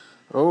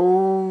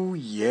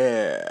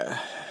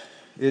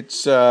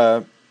It's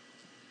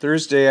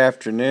Thursday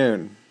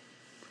afternoon.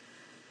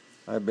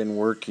 I've been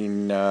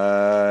working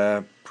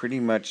pretty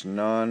much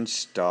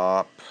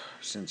non-stop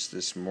since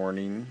this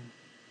morning.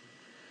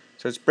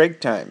 So it's break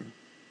time.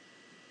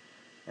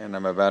 And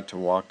I'm about to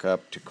walk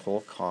up to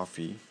Cold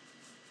Coffee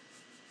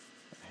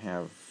and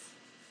have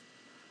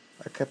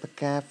a cup of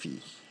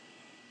coffee.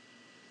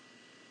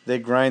 They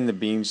grind the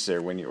beans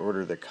there when you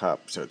order the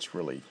cup, so it's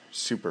really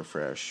super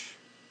fresh.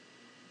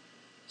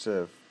 It's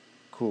a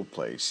cool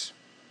place.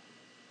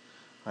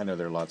 I know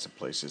there are lots of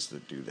places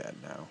that do that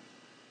now.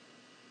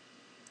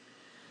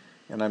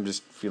 And I'm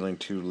just feeling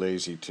too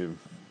lazy to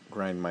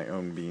grind my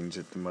own beans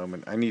at the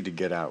moment. I need to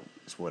get out,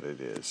 is what it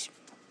is.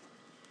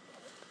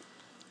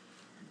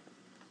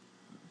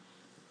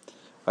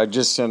 I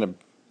just sent an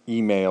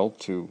email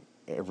to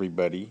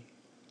everybody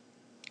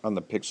on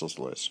the Pixels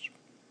list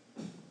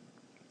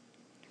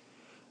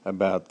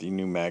about the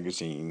new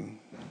magazine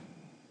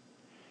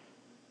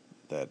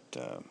that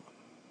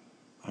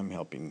I'm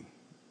helping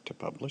to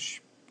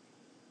publish.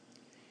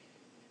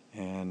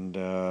 And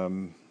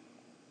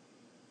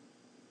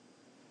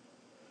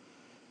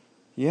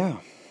yeah.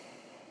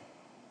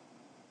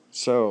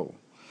 So,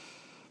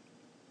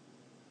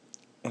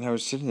 and I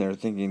was sitting there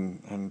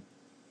thinking, and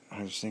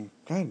I was thinking,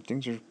 God,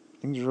 things are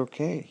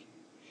okay.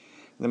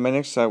 And then my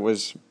next thought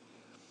was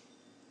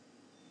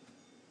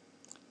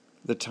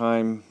the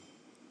time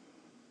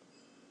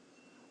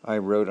I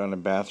wrote on a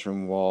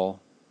bathroom wall,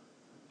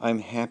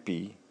 "I'm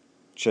happy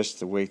just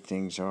the way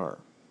things are."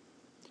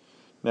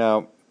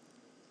 Now,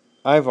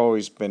 I've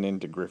always been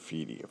into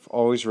graffiti. I've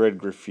always read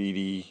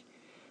graffiti.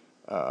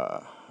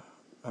 When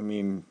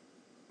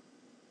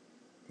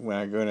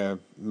I go in a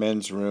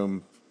men's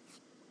room,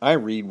 I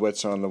read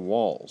what's on the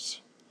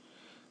walls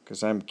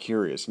because I'm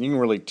curious. And you can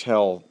really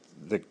tell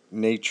the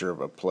nature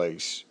of a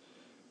place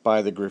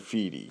by the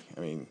graffiti.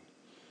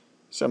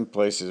 Some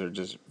places are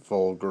just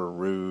vulgar,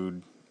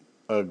 rude,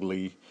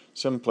 ugly.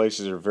 Some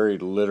places are very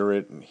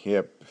literate and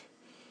hip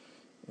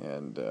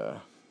and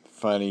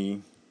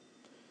funny.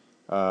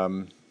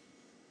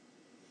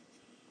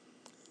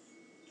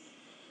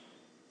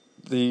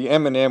 The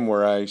M&M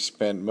where I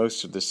spent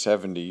most of the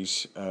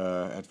 70s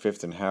at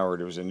 5th and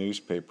Howard, it was a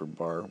newspaper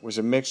bar, was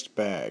a mixed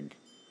bag.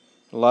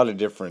 A lot of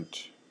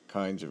different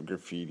kinds of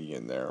graffiti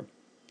in there.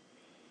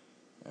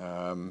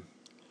 And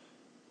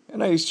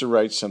I used to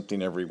write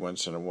something every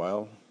once in a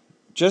while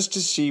just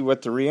to see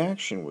what the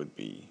reaction would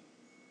be.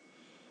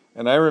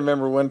 And I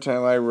remember one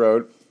time I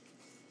wrote,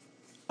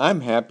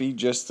 "I'm happy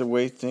just the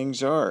way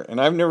things are."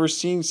 And I've never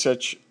seen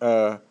such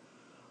a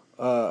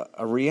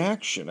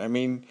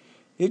reaction.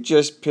 It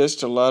just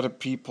pissed a lot of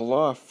people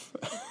off.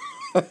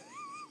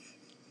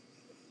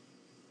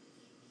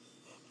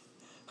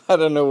 I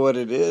don't know what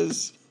it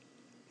is.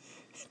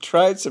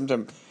 Try it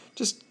sometime.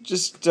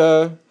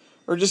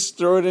 Or just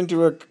throw it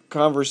into a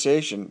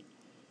conversation.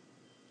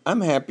 I'm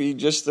happy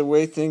just the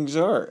way things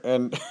are.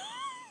 And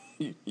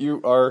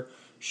you are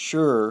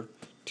sure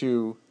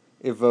to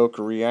evoke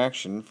a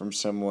reaction from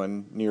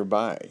someone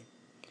nearby.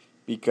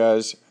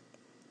 Because,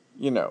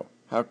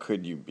 how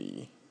could you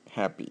be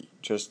happy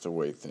just the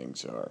way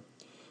things are?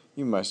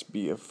 You must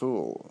be a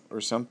fool or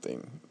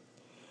something.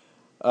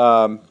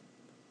 Yeah,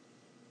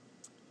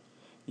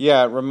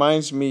 it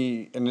reminds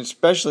me, and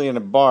especially in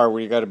a bar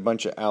where you got a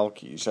bunch of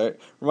alkies. It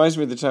reminds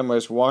me of the time I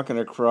was walking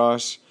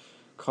across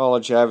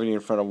College Avenue in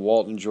front of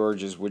Walton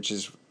George's, which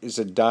is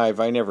a dive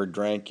I never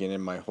drank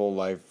in my whole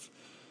life.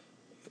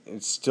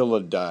 It's still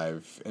a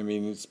dive.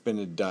 It's been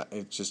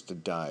it's just a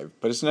dive.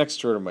 But it's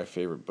next door to my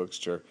favorite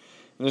bookstore.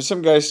 And there's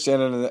some guy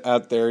standing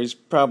out there. He's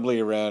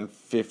probably around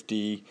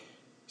 50.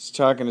 He's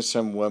talking to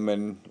some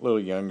woman, a little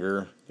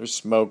younger. They're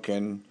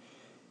smoking.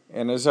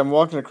 And as I'm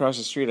walking across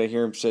the street, I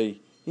hear him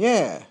say,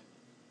 "Yeah,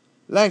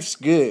 life's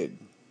good.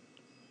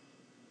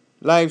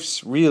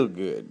 Life's real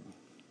good.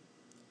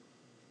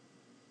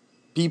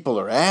 People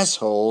are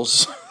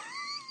assholes."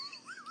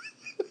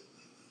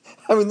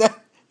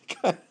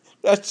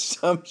 That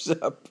sums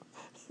up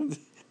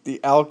the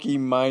alky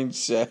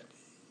mindset.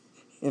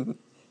 And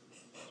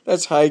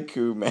that's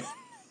haiku, man.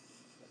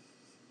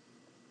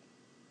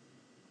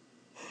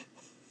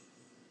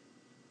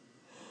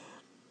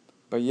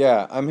 But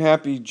yeah, I'm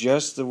happy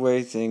just the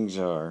way things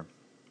are.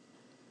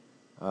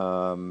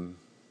 And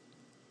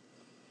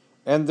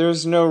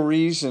there's no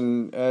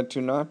reason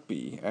to not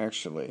be,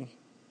 actually.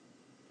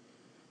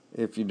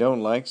 If you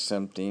don't like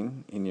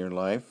something in your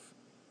life,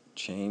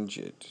 change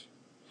it.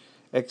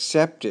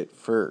 Accept it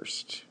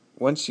first.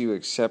 Once you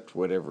accept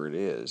whatever it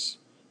is,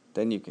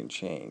 then you can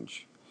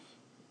change.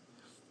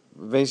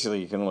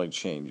 Basically, you can only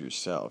change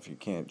yourself. You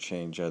can't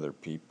change other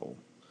people.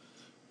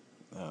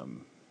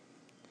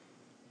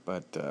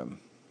 But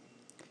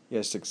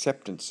yes,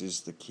 acceptance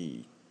is the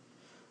key.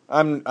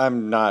 I'm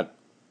not,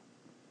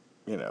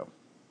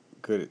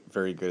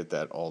 very good at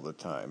that all the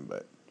time,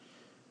 but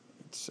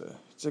it's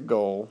a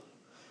goal.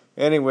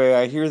 Anyway,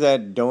 I hear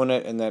that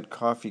donut and that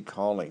coffee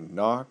calling.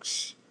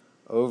 Knocks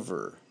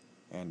over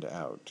and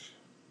out.